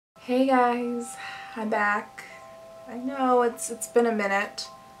Hey guys, I'm back. I know it's been a minute.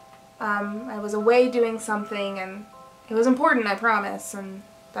 I was away doing something and it was important, I promise, and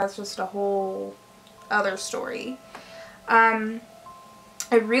that's just a whole other story. I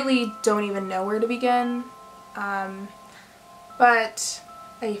really don't even know where to begin, but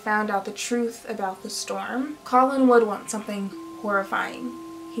I found out the truth about the storm. Colin Wood wants something horrifying.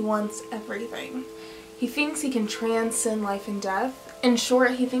 He wants everything. He thinks he can transcend life and death. In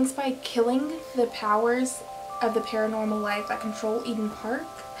short, he thinks by killing the powers of the paranormal life that control Eden Park,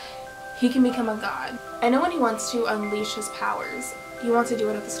 he can become a god. I know when he wants to unleash his powers, he wants to do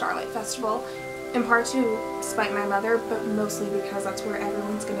it at the Starlight Festival, in part to spite my mother, but mostly because that's where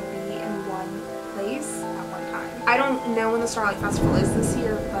everyone's going to be in one place at one time. I don't know when the Starlight Festival is this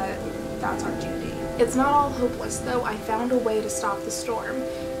year, but that's our due date. It's not all hopeless though. I found a way to stop the storm.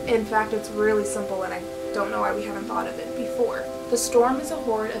 In fact, it's really simple and I don't know why we haven't thought of it before. The storm is a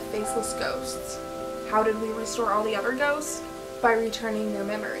horde of faceless ghosts. How did we restore all the other ghosts? By returning their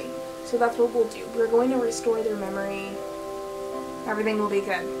memory. So that's what we'll do. We're going to restore their memory. Everything will be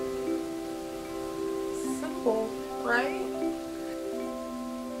good. Simple, right?